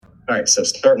All right, so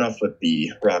starting off with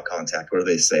the raw contact, what do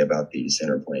they say about these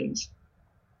inner planes?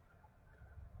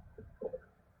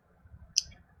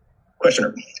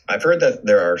 Questioner, I've heard that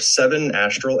there are 7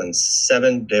 astral and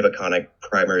 7 devachanic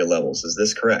primary levels. Is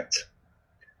this correct?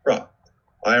 Ra,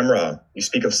 I am Ra. You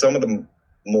speak of some of the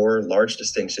more large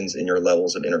distinctions in your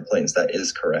levels of inner planes. That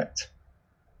is correct.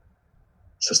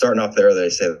 So starting off there, they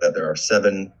say that there are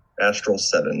 7 astral,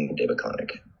 7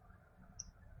 devachanic.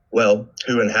 Well,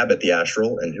 who inhabit the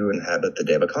astral and who inhabit the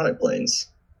devachanic planes?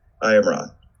 I am Ra.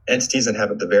 Entities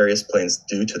inhabit the various planes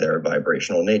due to their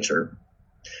vibrational nature.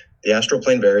 The astral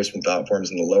plane varies from thought forms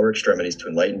in the lower extremities to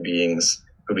enlightened beings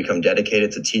who become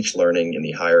dedicated to teach learning in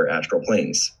the higher astral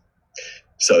planes.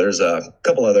 So there's a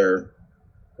couple other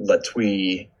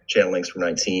Latwii channelings from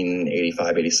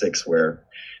 1985-86 where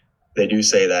they do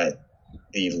say that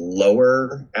the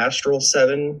lower astral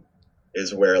 7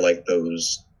 is where like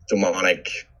those demonic,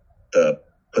 the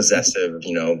possessive,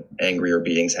 angrier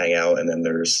beings hang out, and then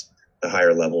there's the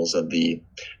higher levels of the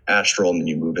astral, and then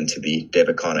you move into the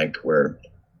devachanic where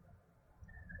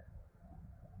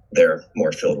they're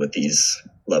more filled with these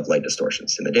love-light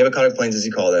distortions. And the devachanic planes, as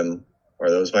you call them, are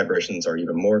those vibrations are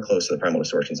even more close to the primal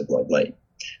distortions of love-light.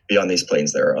 Beyond these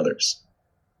planes, there are others.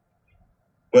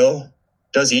 Well,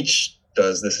 this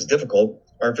is difficult,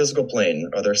 our physical plane.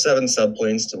 Are there 7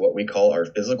 subplanes to what we call our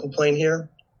physical plane here?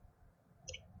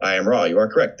 I am Ra. You are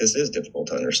correct. This is difficult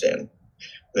to understand.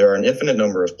 There are an infinite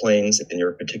number of planes in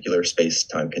your particular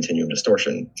space-time continuum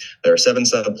distortion. There are 7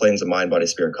 subplanes of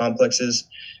mind-body-spirit complexes.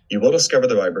 You will discover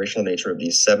the vibrational nature of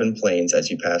these 7 planes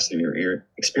as you pass through your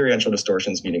experiential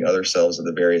distortions, meeting other selves of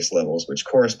the various levels, which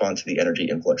correspond to the energy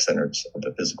influx centers of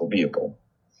the physical vehicle.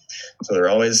 So there are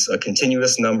always a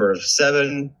continuous number of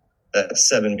 7, that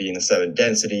 7 being the 7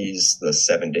 densities, the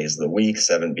 7 days of the week,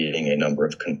 7 being a number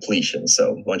of completion.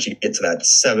 So once you get to that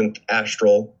 7th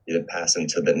astral, you then pass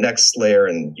into the next layer,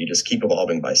 and you just keep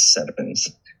evolving by 7s.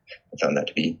 I found that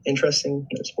to be interesting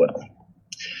as well.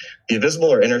 The invisible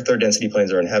or inner third density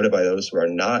planes are inhabited by those who are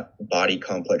not body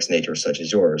complex natures such as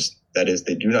yours. That is,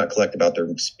 they do not collect about their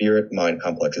spirit-mind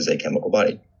complex as a chemical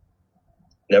body.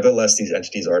 Nevertheless, these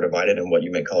entities are divided in what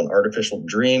you may call an artificial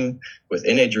dream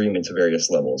within a dream into various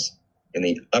levels. In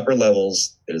the upper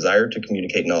levels, the desire to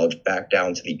communicate knowledge back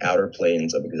down to the outer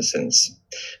planes of existence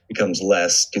becomes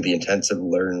less due to the intensive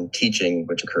learned teaching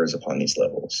which occurs upon these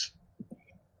levels.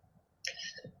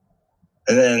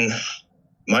 And then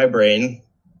my brain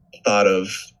thought of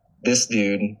this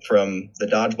dude from the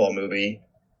Dodgeball movie,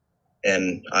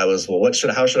 and I was, well,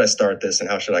 how should I start this, and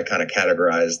how should I kind of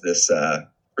categorize this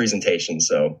presentation?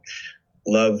 So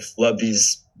love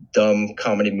these dumb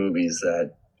comedy movies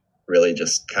that really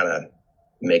just kind of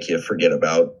make you forget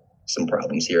about some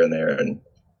problems here and there and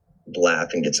laugh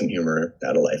and get some humor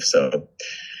out of life. So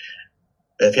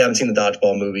if you haven't seen the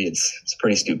Dodgeball movie, it's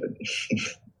pretty stupid.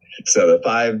 So the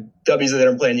 5 W's of the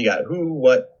inner plane, you got who,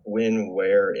 what, when,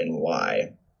 where, and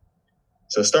why.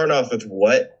 So starting off with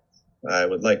what, I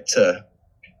would like to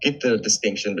get the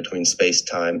distinction between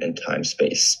space-time and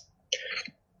time-space.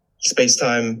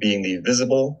 Space-time being the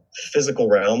visible, physical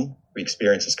realm we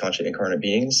experience as conscious incarnate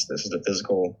beings. This is the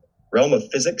physical realm of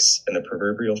physics and the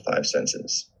proverbial 5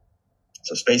 senses.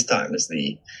 So space-time is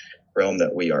the realm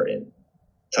that we are in.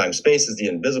 Time-space is the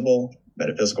invisible,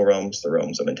 metaphysical realms, the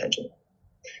realms of intention.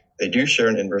 They do share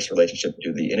an inverse relationship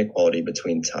due to the inequality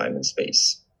between time and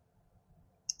space.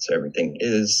 So everything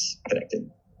is connected.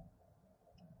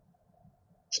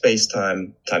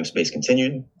 Space-time, time-space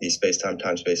continued. These space-time,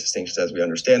 time-space distinctions as we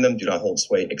understand them do not hold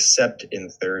sway except in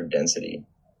third density.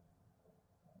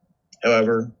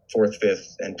 However, 4th,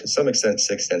 5th, and to some extent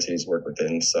 6th densities work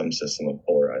within some system of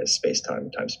polarized space-time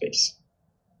and time-space.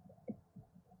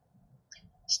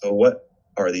 So what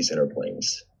are these inner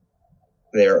planes?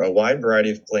 They are a wide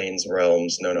variety of planes,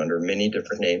 realms known under many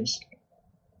different names: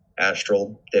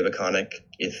 astral, devachanic,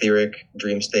 etheric,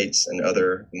 dream states, and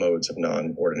other modes of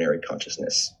non-ordinary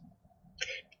consciousness,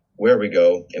 where we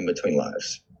go in between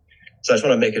lives. So I just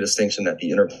want to make a distinction that the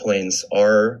inner planes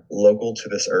are local to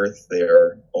this earth. They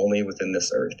are only within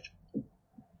this earth. The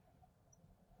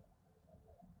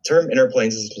term inner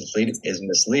planes is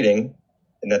misleading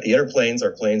in that the inner planes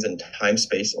are planes in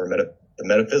time-space or the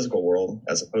metaphysical world,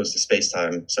 as opposed to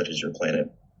space-time, such as your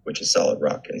planet, which is solid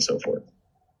rock and so forth.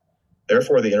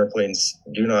 Therefore, the inner planes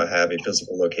do not have a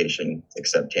physical location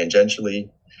except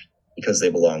tangentially because they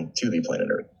belong to the planet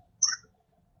Earth.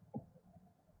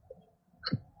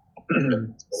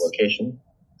 Location.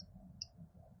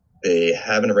 They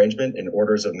have an arrangement in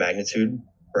orders of magnitude,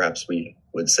 perhaps we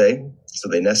would say, so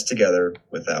they nest together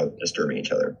without disturbing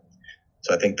each other.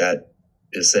 So I think that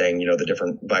is saying, the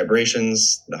different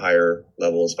vibrations, the higher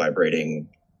levels vibrating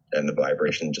and the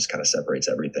vibration just kind of separates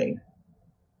everything.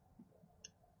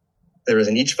 There is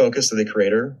in each focus of the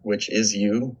Creator, which is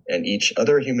you and each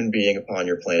other human being upon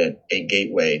your planet, a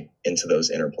gateway into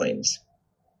those inner planes.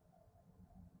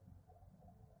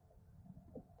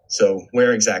 So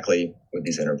where exactly would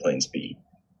these inner planes be?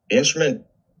 The instrument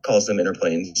calls them inner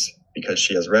planes because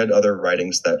she has read other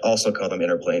writings that also call them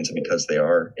inner planes, and because they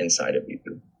are inside of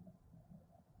you.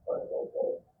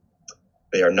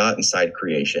 They are not inside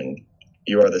creation.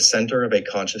 You are the center of a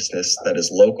consciousness that is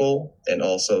local and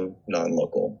also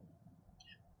non-local.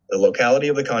 The locality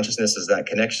of the consciousness is that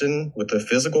connection with the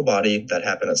physical body that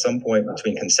happened at some point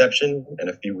between conception and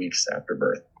a few weeks after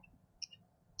birth.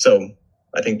 So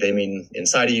I think they mean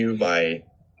inside of you by,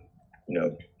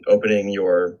 opening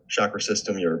your chakra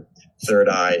system, your third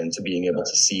eye, into being able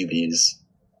to see these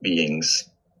beings.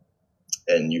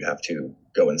 And you have to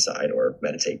go inside or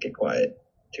meditate, get quiet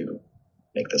to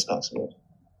make this possible.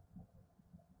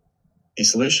 The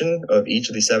solution of each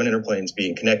of the 7 inner planes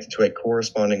being connected to a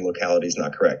corresponding locality is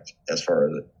not correct, as far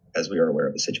as we are aware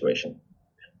of the situation.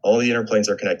 All the inner planes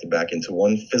are connected back into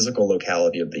one physical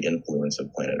locality of the influence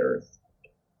of planet Earth.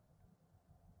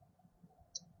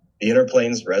 The inner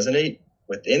planes resonate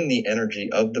within the energy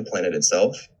of the planet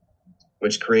itself,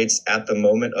 which creates at the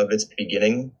moment of its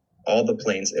beginning all the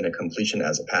planes in a completion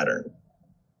as a pattern.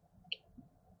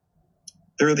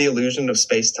 Through the illusion of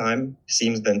space-time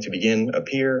seems then to begin,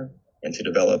 appear, and to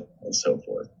develop, and so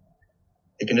forth.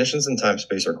 The conditions in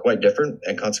time-space are quite different,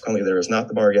 and consequently there is not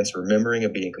the bar against remembering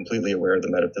and being completely aware of the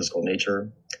metaphysical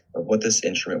nature of what this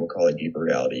instrument will call a deeper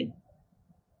reality,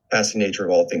 passing nature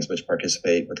of all things which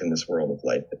participate within this world of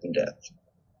life and death.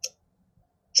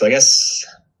 So I guess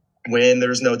when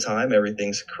there's no time,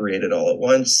 everything's created all at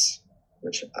once,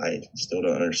 which I still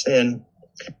don't understand.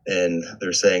 And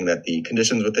they're saying that the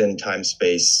conditions within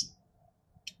time-space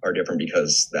are different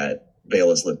because that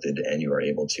veil is lifted and you are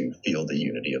able to feel the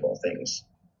unity of all things.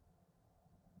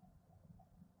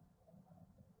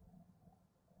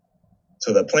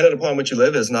 So the planet upon which you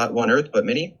live is not one Earth, but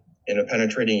many,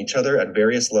 interpenetrating each other at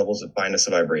various levels of fineness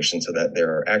of vibration, so that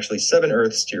there are actually 7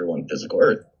 Earths to your one physical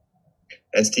Earth.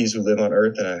 Entities who live on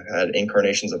Earth and have had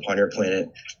incarnations upon your planet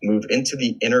move into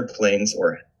the inner planes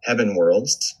or heaven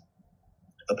worlds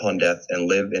upon death and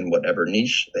live in whatever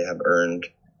niche they have earned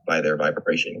by their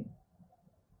vibration.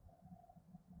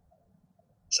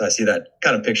 So I see that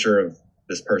kind of picture of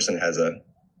this person has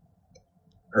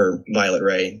her violet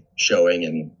ray showing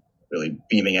and really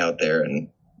beaming out there, and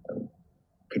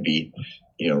could be,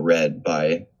 read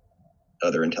by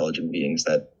other intelligent beings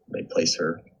that may place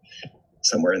her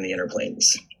somewhere in the inner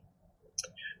planes.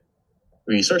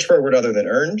 We search for a word other than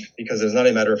earned because it is not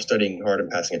a matter of studying hard and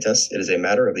passing a test. It is a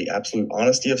matter of the absolute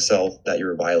honesty of self that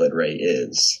your violet ray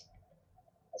is.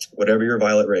 Whatever your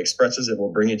violet ray expresses, it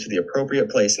will bring you to the appropriate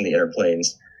place in the inner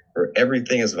planes where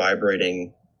everything is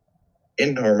vibrating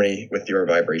in harmony with your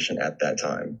vibration at that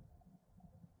time.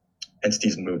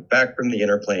 Entities move back from the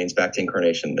inner planes, back to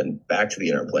incarnation, then back to the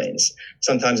inner planes.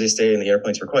 Sometimes they stay in the inner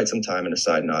planes for quite some time and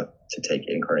decide not to take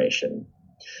incarnation.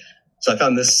 So I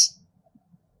found this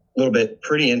a little bit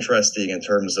pretty interesting in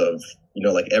terms of,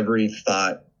 every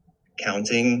thought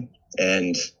counting,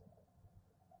 and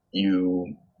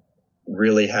you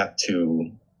really have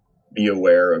to be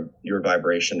aware of your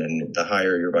vibration, and the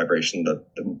higher your vibration, the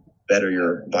better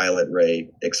your violet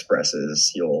ray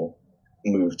expresses. You'll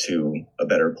move to a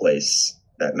better place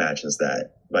that matches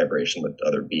that vibration with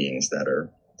other beings that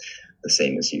are the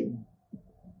same as you.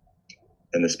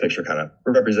 And this picture kind of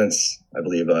represents, I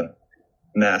believe, a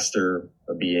master,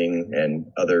 a being,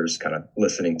 and others kind of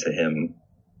listening to him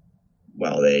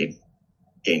while they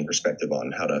gain perspective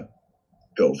on how to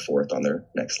go forth on their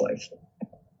next life.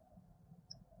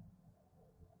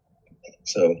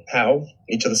 So how?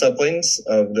 Each of the subplanes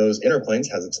of those inner planes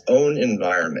has its own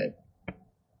environment.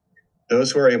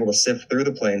 Those who are able to sift through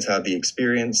the planes have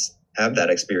that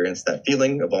experience, that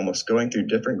feeling of almost going through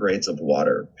different grades of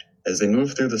water as they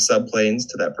move through the subplanes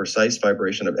to that precise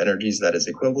vibration of energies that is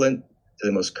equivalent to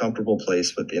the most comfortable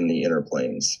place within the inner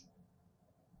planes.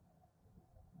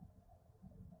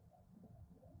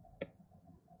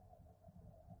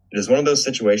 It is one of those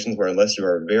situations where, unless you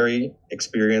are very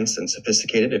experienced and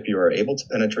sophisticated, if you are able to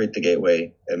penetrate the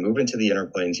gateway and move into the inner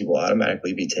planes, you will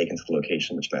automatically be taken to the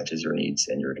location which matches your needs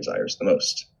and your desires the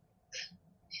most.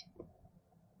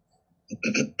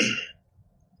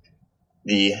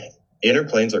 The inner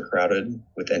planes are crowded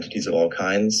with entities of all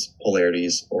kinds,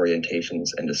 polarities,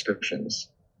 orientations, and descriptions.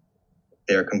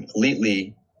 They are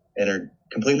completely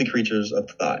creatures of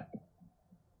thought.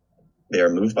 They are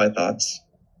moved by thoughts.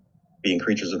 Being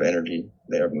creatures of energy,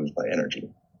 they are moved by energy.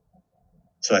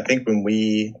 So I think when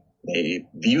we They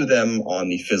view them on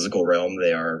the physical realm.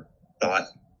 They are thought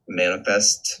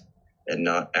manifest and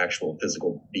not actual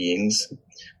physical beings,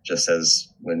 just as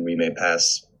when we may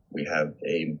pass, we have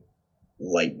a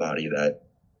light body that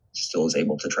still is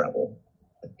able to travel.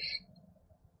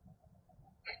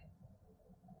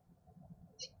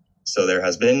 So there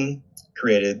has been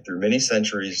created through many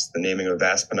centuries the naming of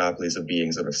vast panoplies of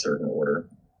beings of a certain order.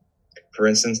 For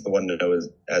instance, the one known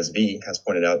as V has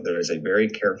pointed out there is a very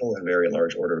careful and very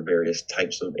large order of various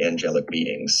types of angelic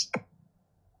beings.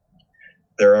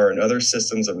 There are in other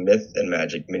systems of myth and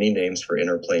magic many names for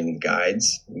inner plane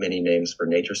guides, many names for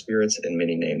nature spirits, and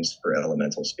many names for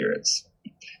elemental spirits.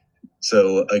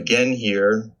 So again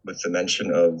here with the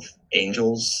mention of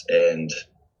angels, and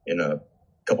in a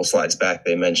couple slides back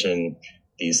they mention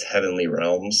these heavenly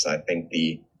realms. I think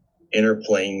the inner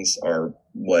planes are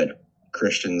what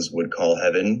Christians would call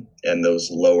heaven, and those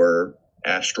lower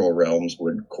astral realms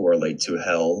would correlate to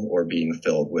hell, or being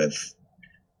filled with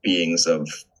beings of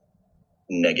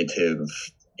negative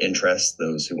interest,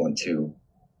 those who want to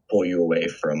pull you away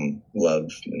from love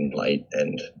and light.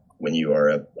 And when you are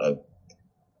a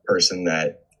person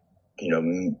that,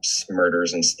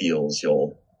 murders and steals,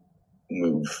 you'll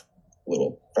move a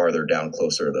little farther down,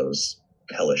 closer to those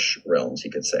hellish realms,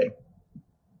 you could say.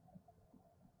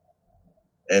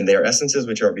 And they are essences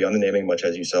which are beyond the naming, much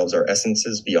as yourselves are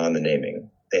essences beyond the naming.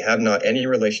 They have not any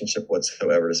relationship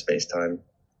whatsoever to space-time.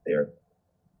 They are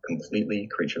completely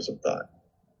creatures of thought.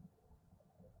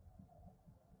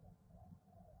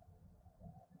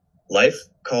 Life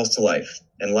calls to life,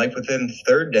 and life within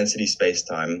third density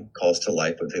space-time calls to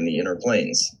life within the inner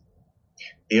planes.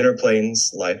 The inner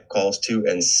planes, life calls to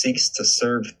and seeks to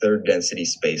serve third density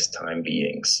space-time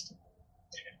beings.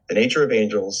 The nature of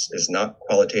angels is not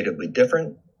qualitatively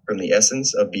different from the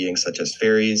essence of beings such as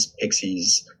fairies,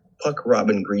 pixies, Puck,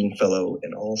 Robin, Greenfellow,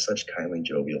 and all such kindly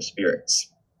jovial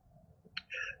spirits.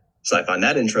 So I find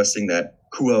that interesting that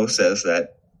Kuo says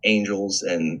that angels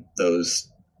and those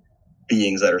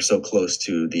beings that are so close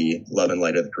to the love and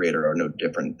light of the Creator are no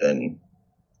different than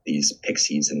these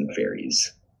pixies and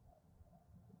fairies.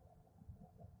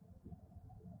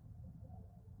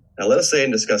 Now, let us say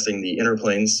in discussing the inner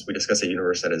planes, we discuss a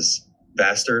universe that is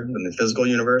vaster than the physical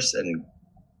universe and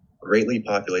greatly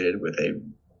populated with a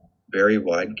very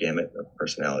wide gamut of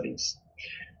personalities.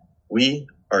 We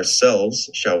ourselves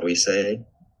dwell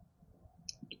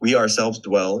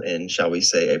in, shall we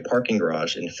say, a parking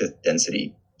garage in fifth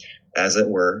density, as it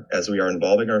were, as we are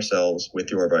involving ourselves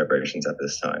with your vibrations at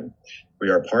this time. We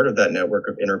are part of that network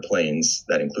of inner planes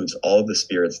that includes all of the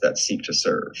spirits that seek to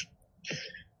serve.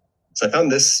 So I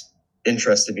found this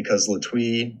interesting because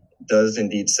Latouille does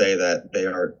indeed say that they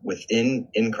are within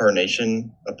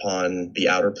incarnation upon the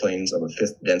outer planes of a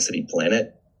fifth density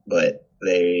planet, but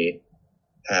they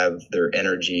have their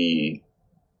energy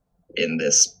in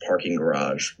this parking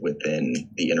garage within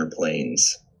the inner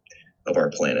planes of our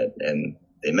planet. And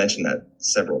they mention that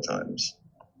several times.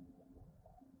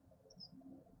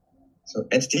 So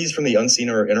entities from the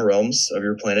unseen or inner realms of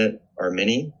your planet are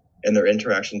many, and their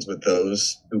interactions with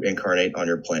those who incarnate on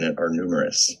your planet are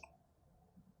numerous.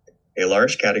 A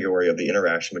large category of the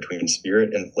interaction between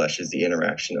spirit and flesh is the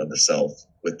interaction of the self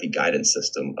with the guidance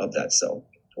system of that self,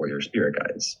 or your spirit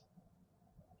guides.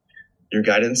 Your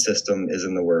guidance system is,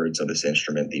 in the words of this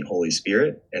instrument, the Holy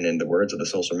Spirit, and in the words of the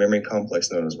social memory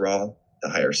complex known as Ra, the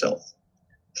higher self.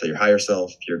 So your higher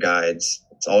self, your guides,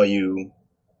 it's all you.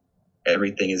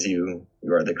 Everything is you.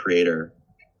 You are the creator.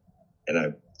 And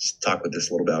I talked with this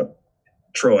a little about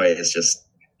Troy. It's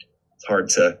hard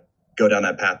to go down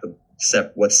that path of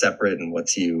what's separate and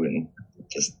what's you, and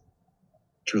just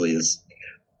truly is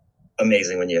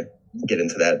amazing when you get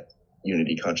into that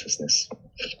unity consciousness.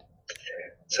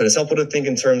 So it's helpful to think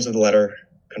in terms of the latter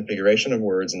configuration of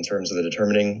words in terms of the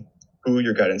determining who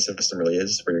your guidance system really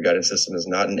is, for your guidance system is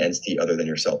not an entity other than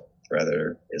yourself,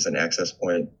 rather is an access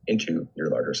point into your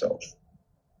larger self.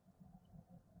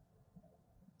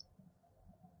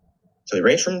 So they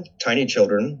range from tiny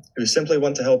children who simply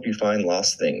want to help you find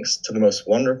lost things to the most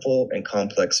wonderful and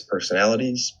complex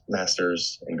personalities,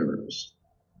 masters, and gurus.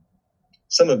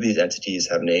 Some of these entities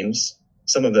have names.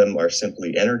 Some of them are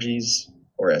simply energies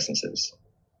or essences.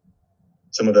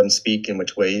 Some of them speak in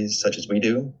which ways, such as we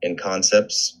do, in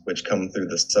concepts which come through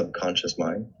the subconscious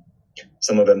mind.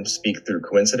 Some of them speak through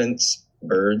coincidence,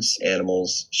 birds,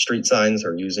 animals, street signs,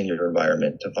 or using your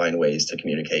environment to find ways to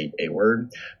communicate a word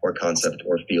or concept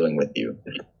or feeling with you.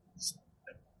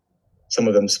 Some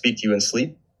of them speak to you in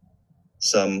sleep.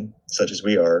 Some, such as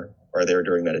we are there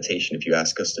during meditation if you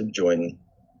ask us to join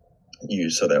you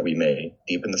so that we may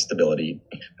deepen the stability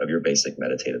of your basic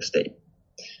meditative state.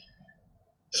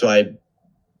 So I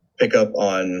pick up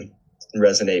on and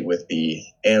resonate with the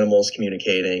animals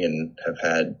communicating, and have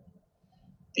had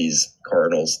these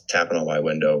cardinals tapping on my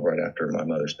window right after my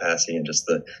mother's passing, and just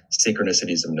the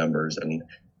synchronicities of numbers and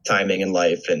timing in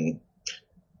life, and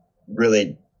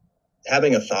really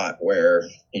having a thought where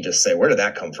you just say, where did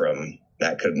that come from?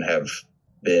 That couldn't have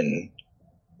been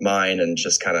mine, and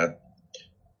just kind of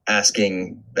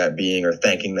asking that being or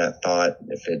thanking that thought.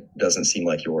 If it doesn't seem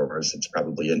like yours, it's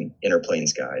probably an inner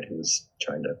planes guide who's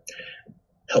trying to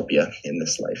help you in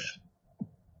this life.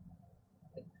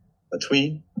 A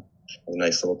twee, a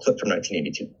nice little clip from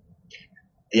 1982.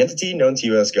 The entity known to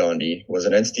you as Gandhi was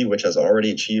an entity which has already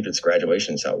achieved its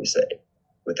graduation, shall we say,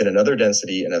 within another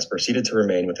density, and has proceeded to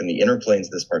remain within the inner planes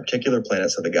of this particular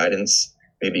planet, so the guidance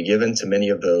may be given to many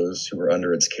of those who were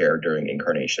under its care during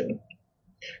incarnation.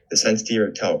 This entity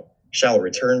shall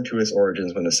return to its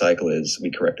origins when the cycle is,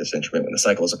 we correct this instrument, when the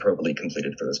cycle is appropriately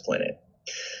completed for this planet.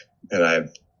 And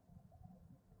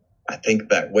I think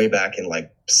that way back in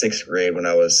like 6th grade, when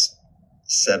I was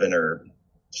 6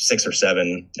 or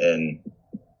 7,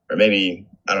 or maybe,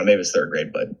 I don't know, maybe it was 3rd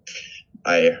grade, but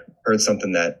I heard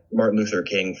something that Martin Luther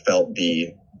King felt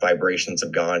the vibrations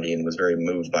of Gandhi and was very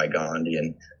moved by Gandhi.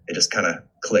 And it just kind of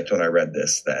clicked when I read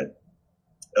this that,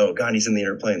 oh, Gandhi's in the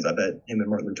inner planes. I bet him and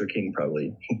Martin Luther King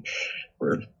probably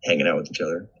were hanging out with each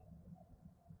other.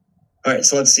 All right,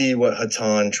 so let's see what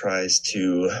Hatan tries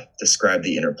to describe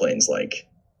the inner planes like.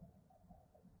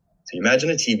 So imagine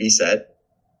a TV set.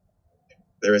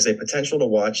 There is a potential to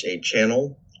watch a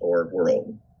channel or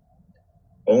world.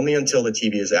 Only until the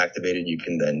TV is activated, you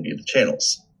can then view the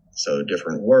channels. So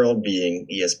different world being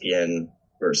ESPN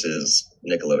versus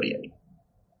Nickelodeon.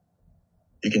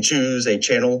 You can choose a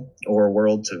channel or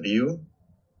world to view.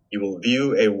 You will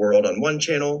view a world on one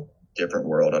channel, different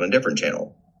world on a different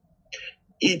channel.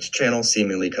 Each channel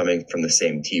seemingly coming from the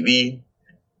same TV,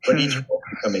 but each world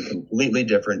becoming completely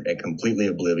different and completely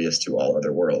oblivious to all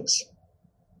other worlds.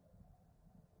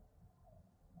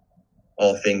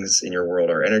 All things in your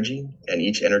world are energy, and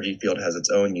each energy field has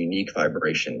its own unique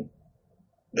vibration.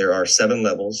 There are 7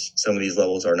 levels. Some of these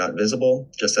levels are not visible,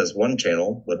 just as one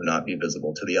channel would not be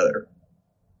visible to the other.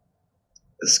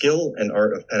 The skill and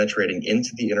art of penetrating into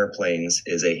the inner planes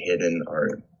is a hidden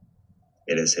art.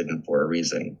 It is hidden for a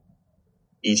reason.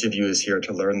 Each of you is here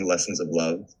to learn the lessons of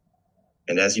love,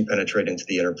 and as you penetrate into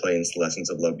the inner planes, the lessons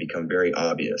of love become very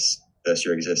obvious. Thus,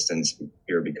 your existence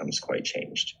here becomes quite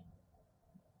changed.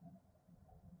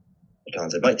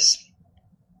 Hatan's advice.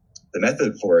 The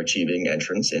method for achieving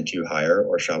entrance into higher,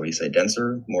 or shall we say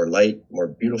denser, more light, more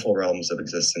beautiful realms of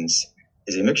existence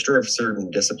is a mixture of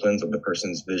certain disciplines of the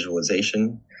person's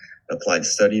visualization, applied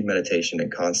study, meditation,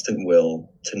 and constant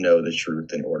will to know the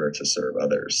truth in order to serve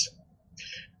others.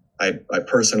 I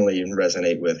personally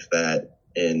resonate with that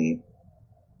in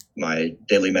my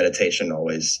daily meditation,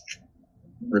 always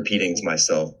repeating to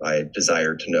myself, I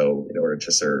desire to know in order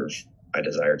to serve. I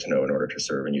desire to know in order to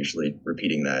serve, and usually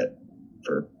repeating that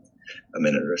for a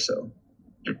minute or so.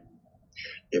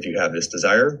 If you have this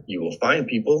desire, you will find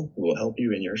people who will help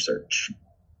you in your search.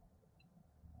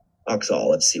 Oxal,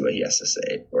 let's see what he has to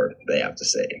say, or they have to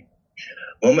say.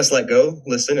 One must let go,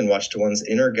 listen, and watch to one's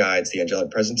inner guides, the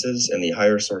angelic presences, and the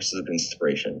higher sources of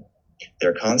inspiration. They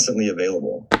are constantly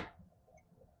available.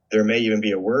 There may even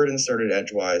be a word inserted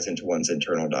edgewise into one's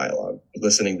internal dialogue.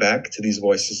 Listening back to these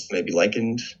voices may be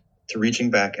likened to reaching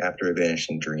back after a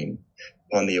vanishing dream,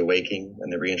 upon the awaking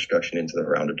and the reintroduction into the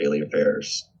round of daily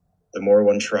affairs. The more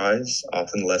one tries,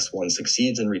 often less one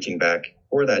succeeds in reaching back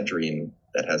for that dream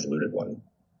that has eluded one.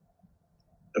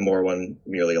 The more one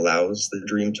merely allows the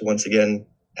dream to once again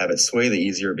have its sway, the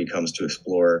easier it becomes to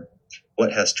explore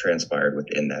what has transpired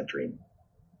within that dream.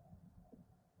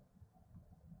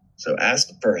 So ask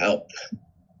for help.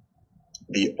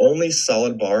 The only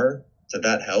solid bar to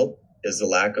that help is the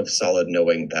lack of solid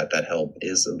knowing that that help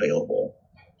is available.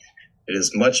 It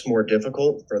is much more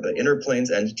difficult for the inner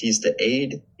planes entities to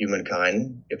aid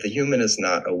humankind if the human is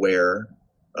not aware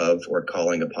of or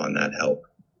calling upon that help.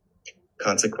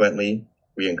 Consequently,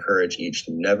 we encourage each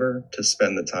never to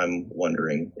spend the time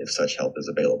wondering if such help is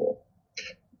available.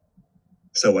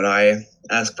 So when I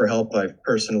ask for help, I've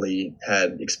personally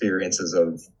had experiences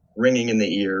of ringing in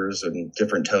the ears and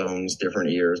different tones, different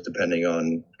ears, depending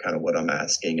on kind of what I'm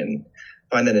asking, and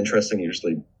find that interesting. It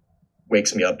usually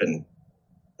wakes me up and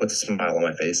puts a smile on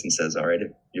my face and says, all right,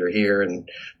 if you're here and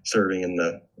serving in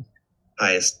the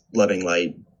highest loving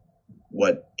light,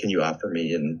 what can you offer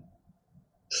me in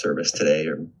service today,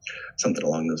 or something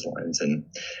along those lines? And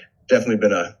definitely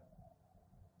been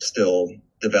still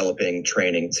developing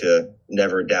training to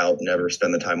never doubt, never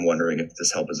spend the time wondering if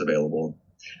this help is available.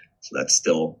 So that's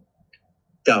still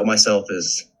doubt myself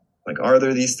is Like, are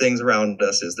there these things around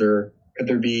us? Could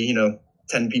there be,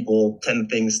 10 people, 10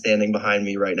 things standing behind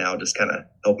me right now, just kind of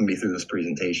helping me through this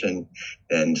presentation?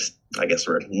 And I guess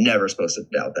we're never supposed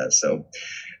to doubt that. So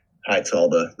hi to all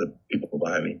the people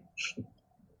behind me.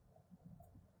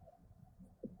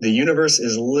 The universe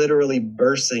is literally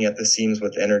bursting at the seams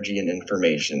with energy and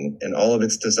information, and all of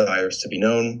its desires to be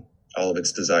known, all of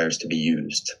its desires to be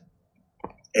used.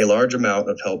 A large amount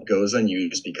of help goes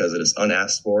unused because it is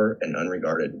unasked for and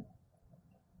unregarded.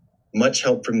 Much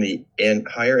help from the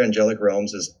higher angelic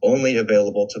realms is only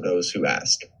available to those who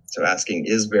ask. So asking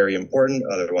is very important,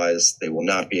 otherwise they will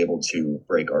not be able to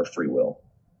break our free will.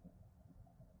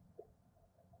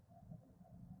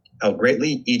 How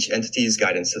greatly each entity's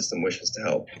guidance system wishes to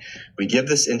help. We give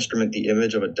this instrument the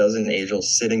image of a dozen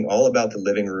angels sitting all about the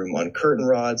living room on curtain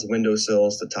rods,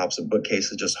 windowsills, the tops of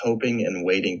bookcases, just hoping and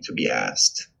waiting to be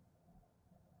asked.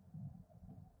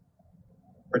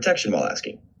 Protection while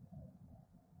asking.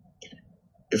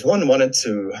 If one wanted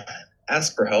to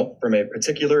ask for help from a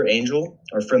particular angel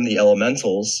or from the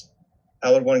elementals,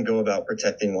 how would one go about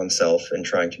protecting oneself and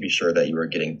trying to be sure that you are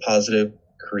getting positive,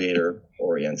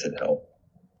 creator-oriented help?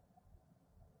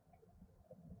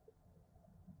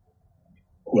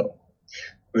 Well,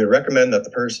 we recommend that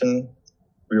the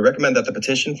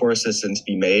petition for assistance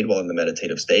be made while in the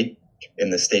meditative state. In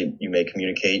this state, you may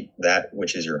communicate that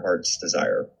which is your heart's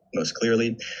desire most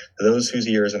clearly to those whose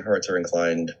ears and hearts are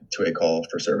inclined to a call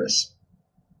for service.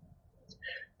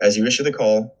 As you issue the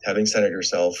call, having centered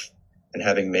yourself and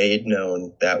having made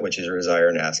known that which is your desire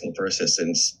and asking for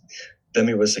assistance, then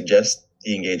we would suggest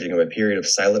the engaging of a period of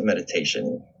silent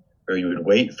meditation where you would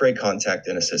wait for a contact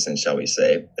and assistance, shall we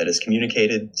say, that is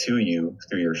communicated to you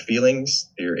through your feelings,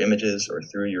 through your images, or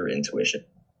through your intuition.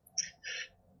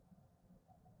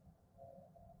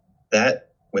 That,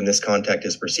 when this contact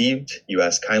is perceived, you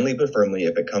ask kindly but firmly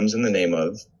if it comes in the name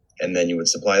of, and then you would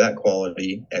supply that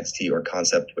quality, entity, or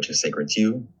concept which is sacred to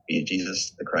you, be it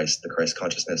Jesus, the Christ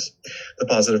consciousness, the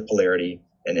positive polarity,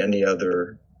 and any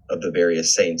other of the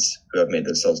various saints who have made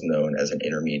themselves known as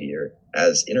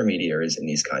intermediaries in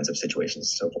these kinds of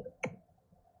situations and so forth.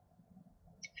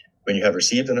 When you have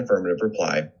received an affirmative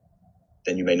reply,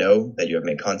 then you may know that you have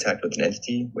made contact with an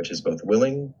entity which is both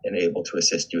willing and able to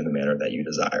assist you in the manner that you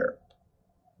desire.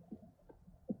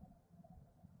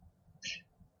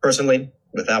 Personally,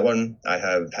 with that one, I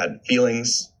have had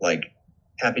feelings like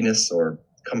happiness or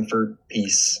comfort,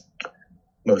 peace,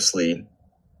 mostly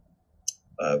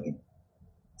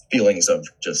feelings of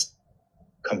just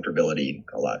comfortability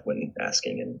a lot when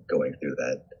asking and going through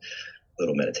that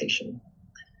little meditation.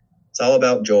 It's all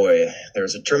about joy.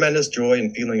 There's a tremendous joy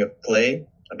and feeling of play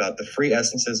about the free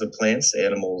essences of plants,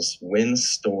 animals, wind,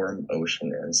 storm,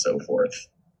 ocean, and so forth.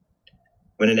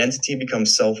 When an entity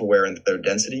becomes self-aware in third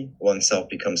density, oneself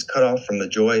becomes cut off from the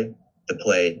joy, the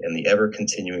play, and the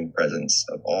ever-continuing presence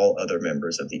of all other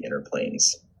members of the inner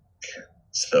planes.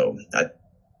 So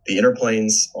the inner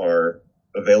planes are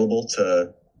available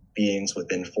to beings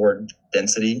within fourth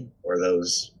density, or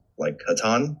those like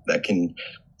Hatan that can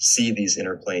see these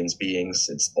inner planes beings.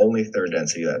 It's only third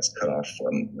density that's cut off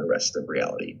from the rest of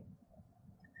reality.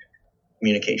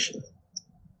 Communication.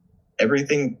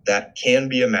 Everything that can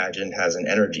be imagined has an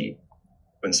energy.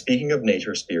 When speaking of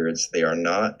nature spirits, they are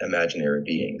not imaginary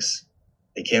beings.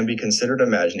 They can be considered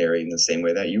imaginary in the same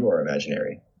way that you are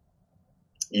imaginary.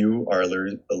 You are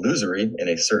illusory in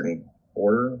a certain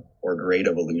order or grade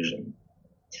of illusion.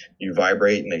 You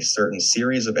vibrate in a certain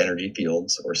series of energy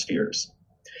fields or spheres,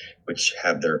 which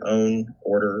have their own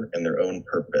order and their own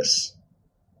purpose,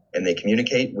 and they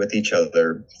communicate with each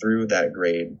other through that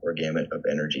grade or gamut of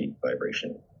energy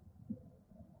vibration.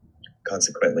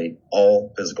 Consequently,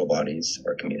 all physical bodies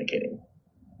are communicating.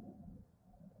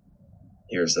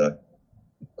 Here's a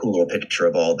cool little picture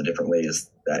of all the different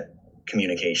ways that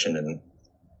communication and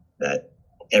that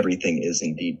everything is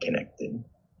indeed connected.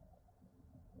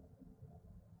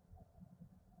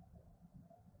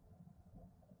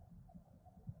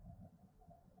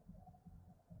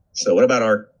 So what about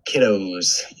our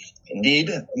kiddos? Indeed,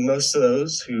 most of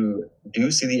those who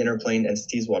do see the inner plane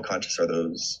entities while conscious are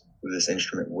those who this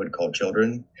instrument would call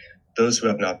children, those who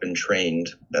have not been trained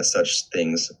that such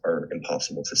things are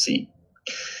impossible to see.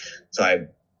 So I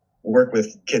work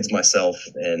with kids myself,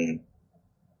 and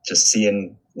just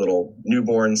seeing little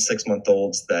newborn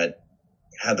 6-month-olds that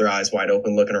have their eyes wide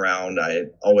open looking around, I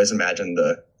always imagine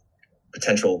the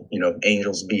potential,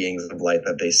 angels, beings of light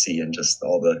that they see, and just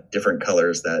all the different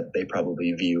colors that they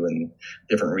probably view and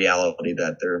different reality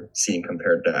that they're seeing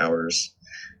compared to ours.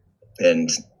 And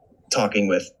talking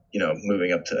with,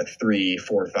 moving up to 3,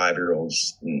 4,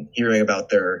 5-year-olds and hearing about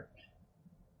their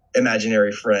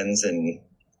imaginary friends and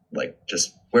like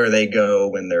just where they go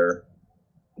when they're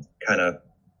kind of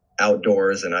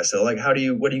outdoors. And I said, like, what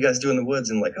do you guys do in the woods?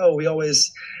 And like, oh, we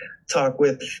always talk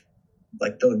with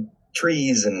like the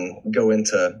trees and go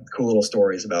into cool little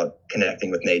stories about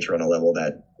connecting with nature on a level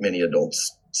that many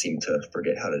adults seem to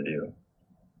forget how to do.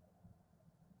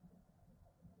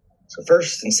 So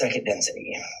first and second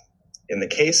density. In the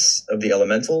case of the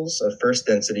elementals of first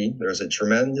density, there is a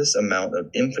tremendous amount of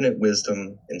infinite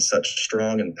wisdom in such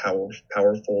strong and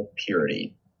powerful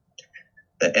purity.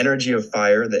 The energy of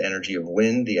fire, the energy of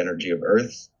wind, the energy of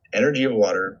earth, energy of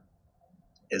water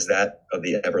is that of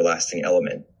the everlasting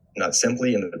element, not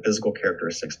simply in the physical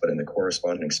characteristics, but in the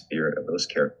corresponding spirit of those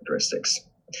characteristics.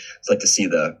 It's like to see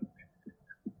the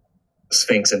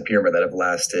Sphinx and pyramid that have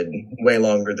lasted way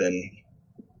longer than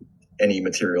any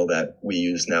material that we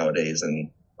use nowadays.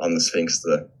 And on the Sphinx,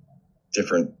 the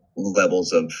different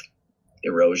levels of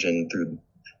erosion through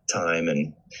time,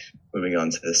 and moving on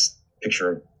to this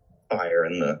picture of fire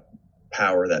and the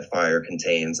power that fire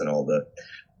contains, and all the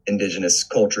indigenous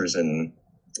cultures and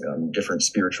different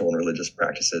spiritual and religious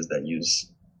practices that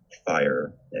use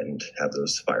fire and have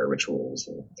those fire rituals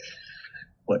and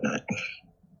whatnot.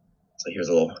 So here's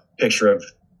a little picture of,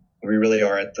 we really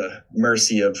are at the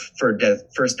mercy of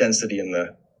first density and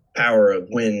the power of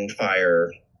wind,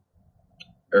 fire,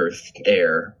 earth,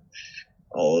 air,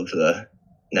 all of the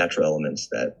natural elements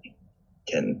that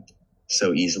can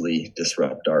so easily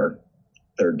disrupt our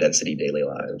third density daily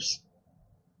lives.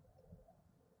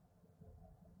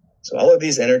 So all of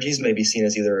these energies may be seen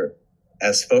as either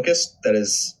as focused,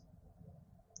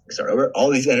 all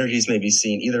these energies may be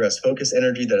seen either as focused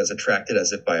energy that is attracted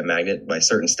as if by a magnet by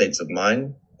certain states of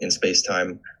mind in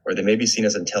space-time, or they may be seen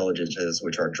as intelligences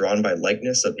which are drawn by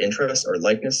likeness of interest or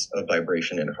likeness of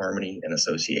vibration and harmony and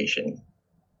association.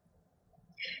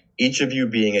 Each of you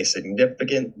being a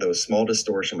significant, though small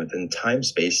distortion within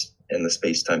time-space and the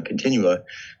space-time continua,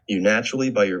 you naturally,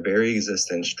 by your very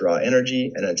existence, draw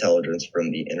energy and intelligence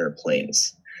from the inner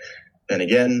planes. And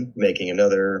again, making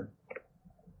another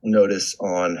notice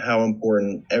on how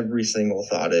important every single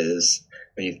thought is.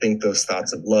 When you think those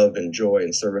thoughts of love and joy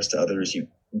and service to others, you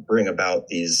bring about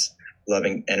these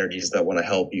loving energies that want to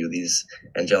help you, these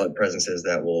angelic presences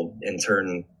that will in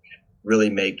turn really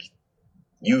make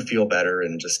you feel better,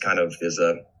 and just kind of is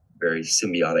a very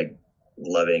symbiotic,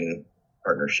 loving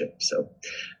partnership. So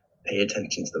pay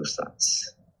attention to those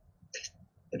thoughts.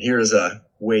 And here's a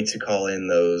way to call in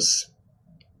those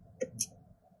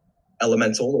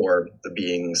elemental, or the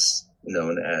beings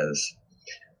known as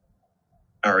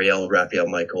Ariel, Raphael,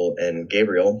 Michael, and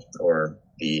Gabriel, or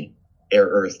the air,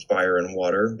 earth, fire, and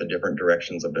water, the different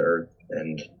directions of the earth,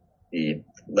 and the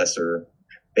lesser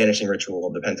banishing ritual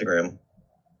of the pentagram,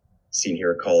 seen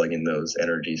here calling in those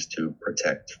energies to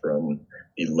protect from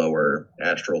the lower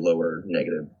astral, lower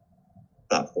negative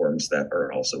thought forms that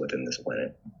are also within this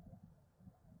planet.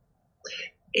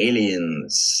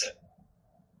 Aliens.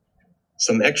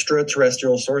 Some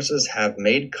extraterrestrial sources have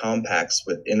made compacts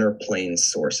with inner plane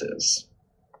sources.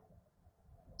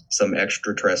 Some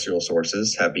extraterrestrial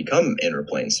sources have become inner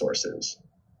plane sources.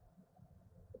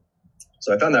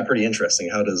 So I found that pretty interesting.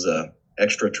 How does a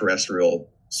extraterrestrial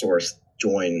source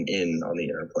join in on the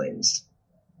inner planes?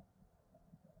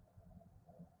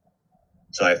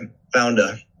 So I found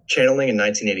a channeling in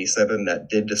 1987 that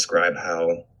did describe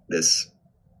how this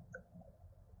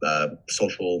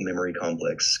social memory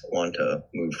complex, quanta,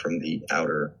 moved from the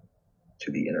outer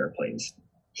to the inner planes.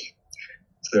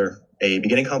 So they're a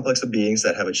beginning complex of beings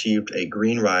that have achieved a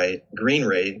green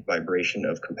ray vibration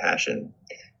of compassion.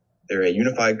 They're a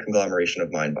unified conglomeration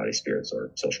of mind, body, spirits,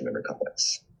 or social memory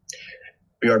complex.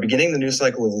 We are beginning the new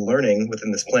cycle of learning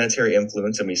within this planetary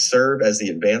influence, and we serve as the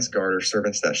advanced guard or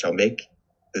servants that shall make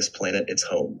this planet its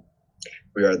home.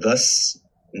 We are thus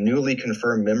newly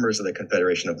confirmed members of the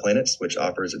Confederation of Planets, which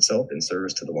offers itself in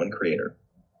service to the one creator.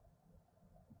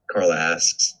 Carla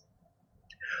asks,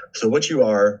 so what you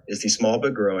are is the small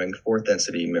but growing fourth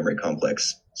density memory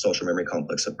complex, social memory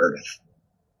complex of Earth.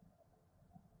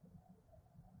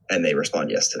 And they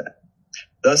respond yes to that.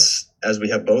 Thus, as we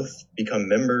have both become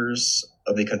members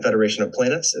of the Confederation of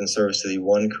Planets in service to the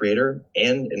one creator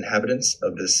and inhabitants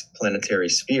of this planetary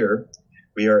sphere,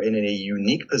 we are in a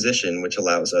unique position which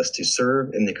allows us to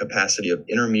serve in the capacity of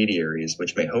intermediaries,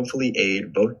 which may hopefully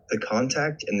aid both the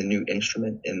contact and the new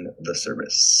instrument in the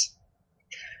service.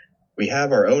 We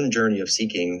have our own journey of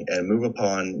seeking and move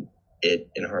upon it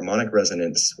in harmonic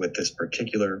resonance with this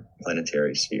particular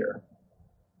planetary sphere.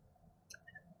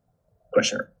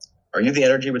 Questioner, are you the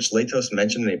energy which Latos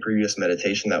mentioned in a previous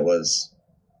meditation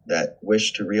that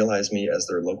wished to realize me as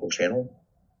their local channel?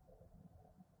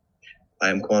 I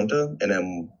am Quanta and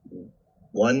am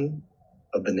one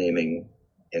of the naming,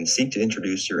 and seek to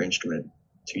introduce your instrument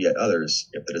to yet others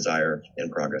if the desire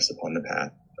and progress upon the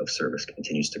path of service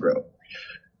continues to grow.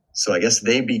 So I guess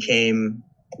they became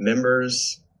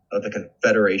members of the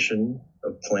Confederation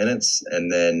of Planets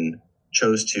and then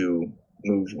chose to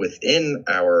move within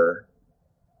our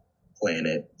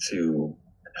planet to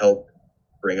help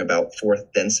bring about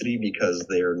fourth density because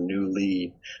they are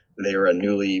a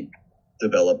newly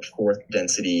developed fourth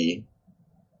density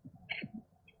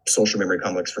social memory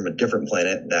complex from a different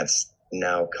planet that's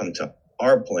now come to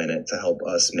our planet to help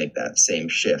us make that same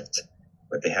shift.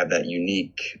 But they have that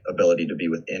unique ability to be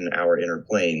within our inner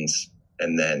planes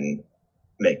and then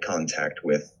make contact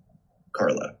with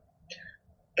Carla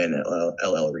and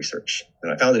LL research.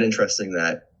 And I found it interesting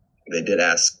that they did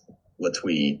ask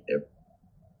Latwii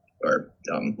or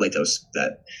Latos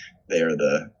that they are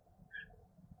the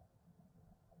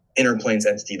inner planes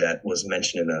entity that was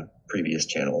mentioned in a previous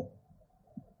channel.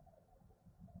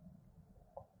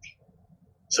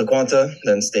 So Quanta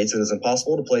then states it is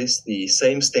impossible to place the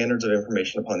same standards of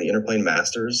information upon the inner plane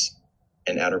masters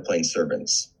and outer plane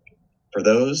servants. For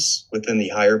those within the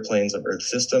higher planes of Earth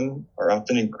system are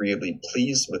often agreeably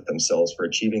pleased with themselves for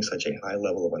achieving such a high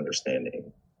level of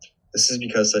understanding. This is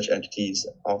because such entities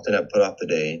often have put off the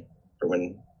day for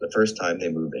when the first time they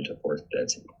move into fourth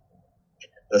density.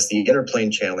 Thus, the inner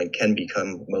plane channeling can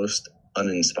become most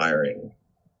uninspiring.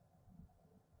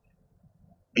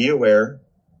 Be aware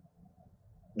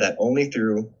that only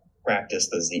through practice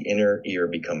does the inner ear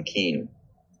become keen.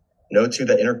 Note too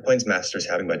that inner planes masters,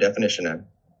 having by definition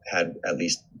had at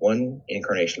least one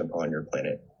incarnation upon your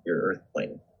planet, your Earth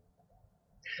plane.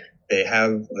 They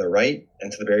have the right and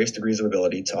to the various degrees of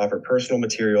ability to offer personal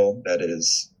material that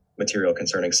is material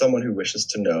concerning someone who wishes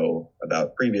to know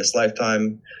about previous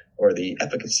lifetime or the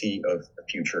efficacy of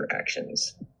future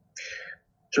actions.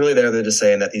 So really they're just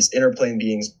saying that these inner plane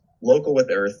beings local with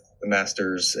Earth, the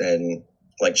masters, and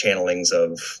like channelings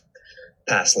of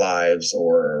past lives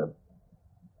or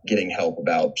getting help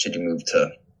about should you move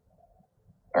to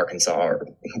Arkansas or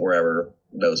wherever,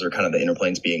 those are kind of the inner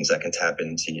planes beings that can tap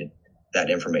into that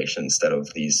information instead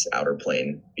of these outer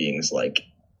plane beings like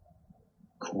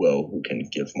Kuo, who can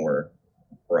give more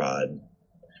broad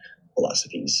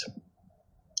philosophies.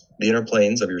 The inner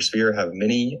planes of your sphere have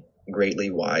many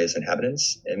greatly wise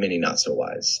inhabitants and many not so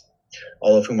wise,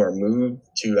 all of whom are moved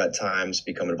to at times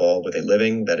become involved with a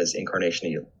living that is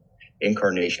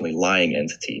incarnationally lying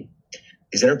entity.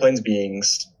 These inner planes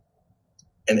beings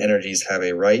and energies have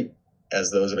a right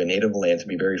as those of a native land to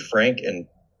be very frank and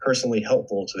personally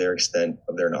helpful to their extent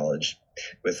of their knowledge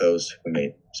with those who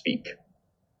may speak.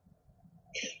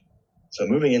 So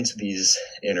moving into these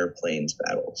inner planes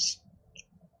battles.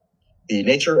 The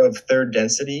nature of third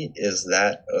density is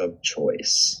that of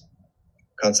choice.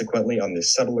 Consequently, on the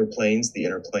subtler planes, the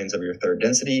inner planes of your third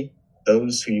density,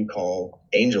 those who you call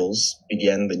angels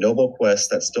begin the noble quest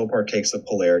that still partakes of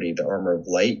polarity, the armor of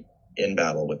light, in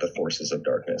battle with the forces of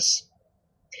darkness.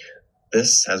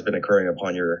 This has been occurring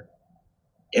upon your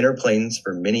inner planes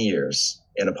for many years,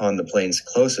 and upon the planes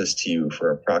closest to you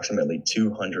for approximately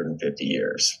 250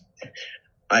 years.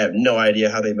 I have no idea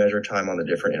how they measure time on the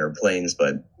different inner planes,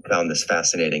 but found this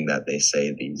fascinating that they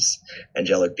say these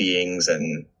angelic beings,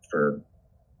 and for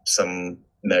some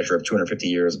measure of 250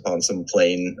 years upon some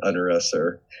plane under us,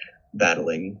 are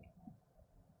battling.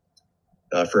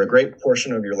 For a great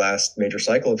portion of your last major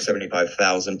cycle of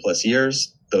 75,000 plus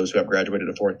years, those who have graduated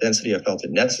to fourth density have felt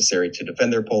it necessary to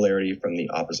defend their polarity from the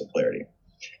opposite polarity.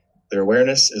 Their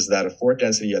awareness is that of fourth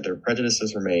density, yet their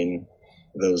prejudices remain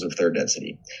those of third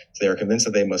density. So they are convinced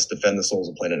that they must defend the souls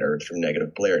of planet Earth from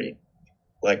negative polarity.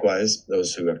 Likewise,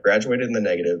 those who have graduated in the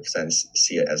negative sense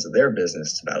see it as their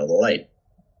business to battle the light.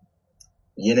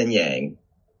 Yin and yang.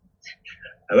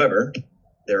 However,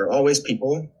 there are always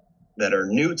people that are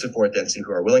new to fourth density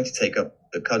who are willing to take up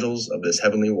the cudgels of this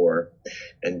heavenly war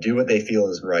and do what they feel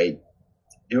is right,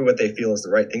 do what they feel is the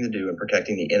right thing to do in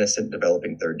protecting the innocent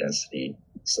developing third density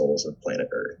souls of planet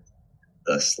Earth.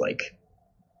 Thus, like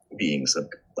beings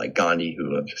like Gandhi,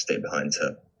 who have stayed behind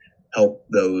to help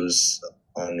those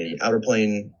on the outer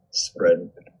plane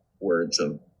spread words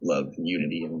of love,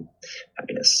 unity, and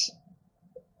happiness.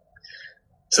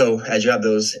 So as you have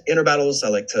those inner battles, I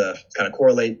like to kind of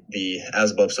correlate the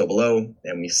as above, so below,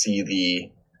 and we see the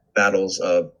battles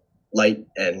of light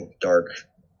and dark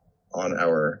on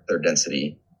our third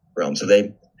density realm. So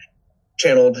they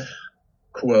channeled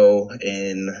Kuo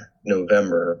in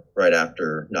November, right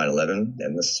after 9/11,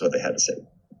 and this is what they had to say.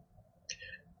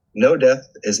 No death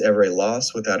is ever a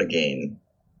loss without a gain.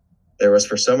 There was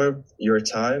for some of your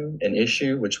time an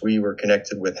issue which we were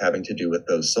connected with having to do with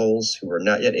those souls who were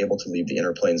not yet able to leave the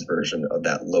inner planes version of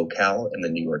that locale in the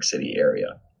New York City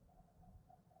area.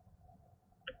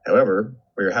 However,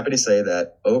 we are happy to say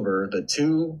that over the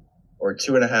 2 or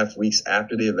 2.5 weeks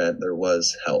after the event, there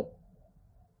was help.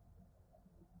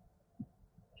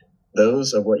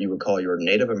 Those of what you would call your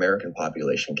Native American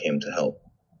population came to help.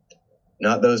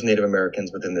 Not those Native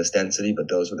Americans within this density, but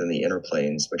those within the inner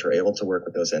planes, which were able to work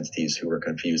with those entities who were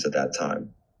confused at that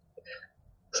time.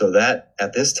 So that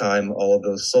at this time, all of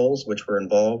those souls which were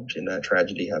involved in that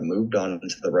tragedy have moved on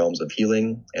into the realms of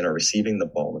healing and are receiving the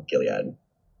balm of Gilead.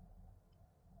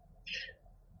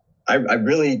 I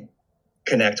really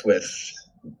connect with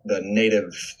the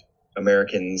Native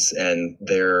Americans and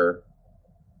their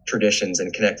traditions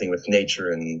and connecting with nature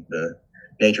and the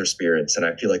nature spirits, and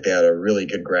I feel like they had a really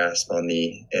good grasp on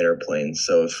the inner planes.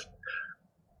 So if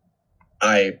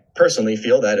I personally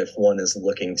feel that if one is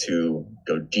looking to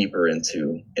go deeper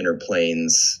into inner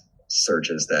planes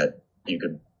searches, that you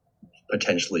could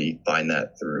potentially find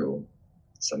that through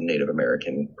some Native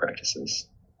American practices.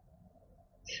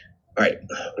 All right,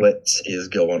 what is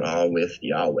going on with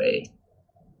Yahweh?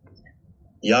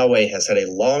 Yahweh has had a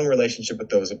long relationship with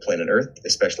those of planet Earth,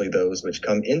 especially those which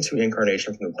come into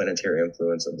incarnation from the planetary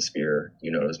influence of the sphere you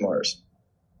know as Mars.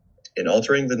 In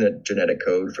altering the genetic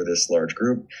code for this large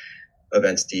group of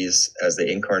entities as they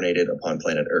incarnated upon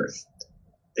planet Earth,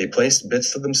 they placed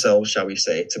bits of themselves, shall we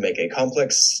say, to make a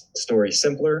complex story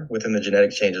simpler within the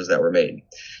genetic changes that were made.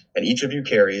 And each of you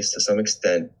carries, to some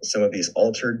extent, some of these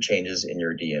altered changes in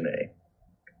your DNA.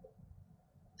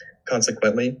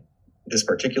 Consequently, this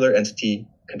particular entity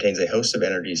contains a host of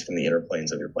energies from the inner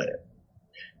planes of your planet.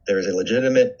 There is a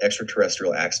legitimate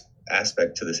extraterrestrial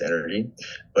aspect to this energy,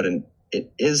 but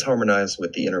it is harmonized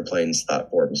with the inner planes thought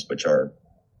forms, which are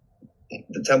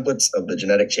the templates of the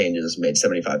genetic changes made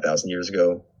 75,000 years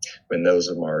ago when those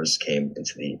of Mars came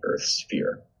into the Earth's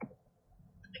sphere.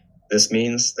 This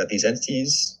means that these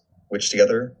entities, which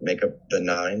together make up the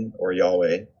Nine, or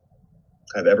Yahweh,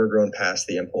 have ever grown past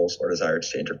the impulse or desire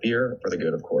to interfere for the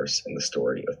good, of course, in the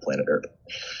story of planet Earth.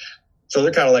 So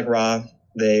they're kind of like Ra.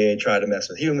 They tried to mess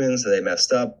with humans, they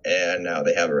messed up, and now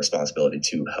they have a responsibility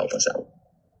to help us out.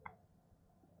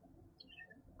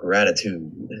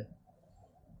 Gratitude.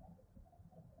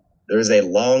 There is a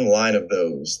long line of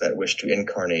those that wish to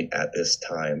incarnate at this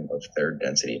time of third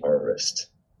density harvest.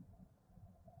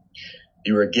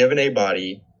 You are given a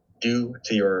body due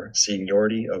to your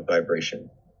seniority of vibration.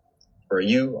 For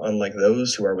you, unlike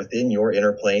those who are within your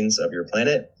inner planes of your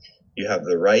planet, you have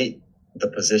the right, the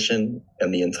position,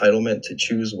 and the entitlement to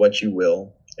choose what you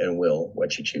will and will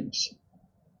what you choose.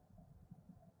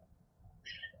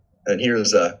 And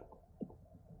here's a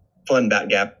fun back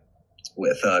gap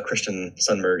with Christian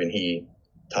Sundberg, and he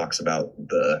talks about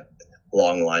the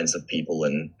long lines of people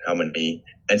and how many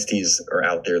entities are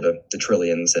out there, the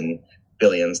trillions and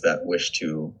billions that wish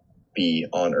to be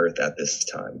on Earth at this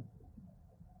time.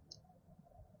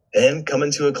 And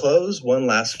coming to a close, one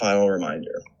last final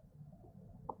reminder.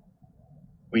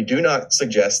 We do not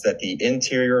suggest that the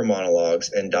interior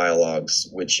monologues and dialogues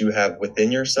which you have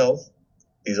within yourself,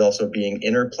 these also being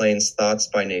inner planes thoughts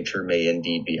by nature, may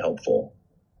indeed be helpful.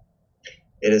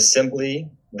 It is simply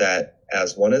that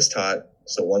as one is taught,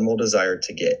 so one will desire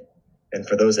to get. And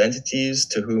for those entities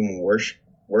to whom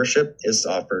worship is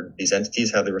offered, these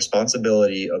entities have the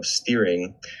responsibility of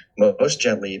steering most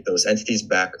gently those entities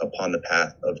back upon the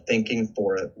path of thinking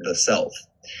for the self,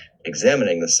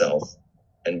 examining the self,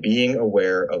 and being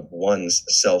aware of one's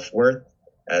self-worth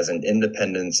as an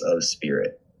independence of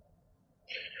spirit.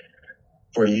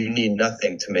 For you need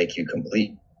nothing to make you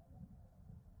complete.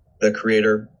 The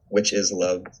Creator, which is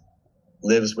love,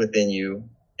 lives within you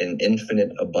in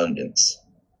infinite abundance.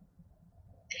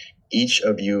 Each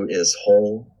of you is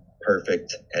whole,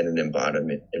 perfect, and an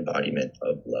embodiment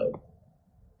of love.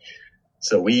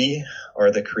 So we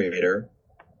are the Creator.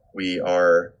 We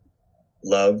are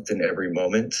loved in every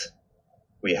moment.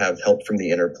 We have help from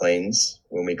the inner planes.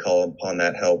 When we call upon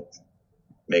that help,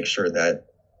 make sure that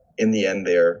in the end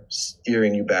they're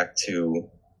steering you back to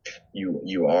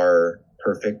you are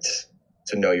perfect,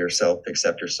 to know yourself,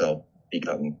 accept yourself,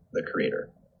 become the Creator.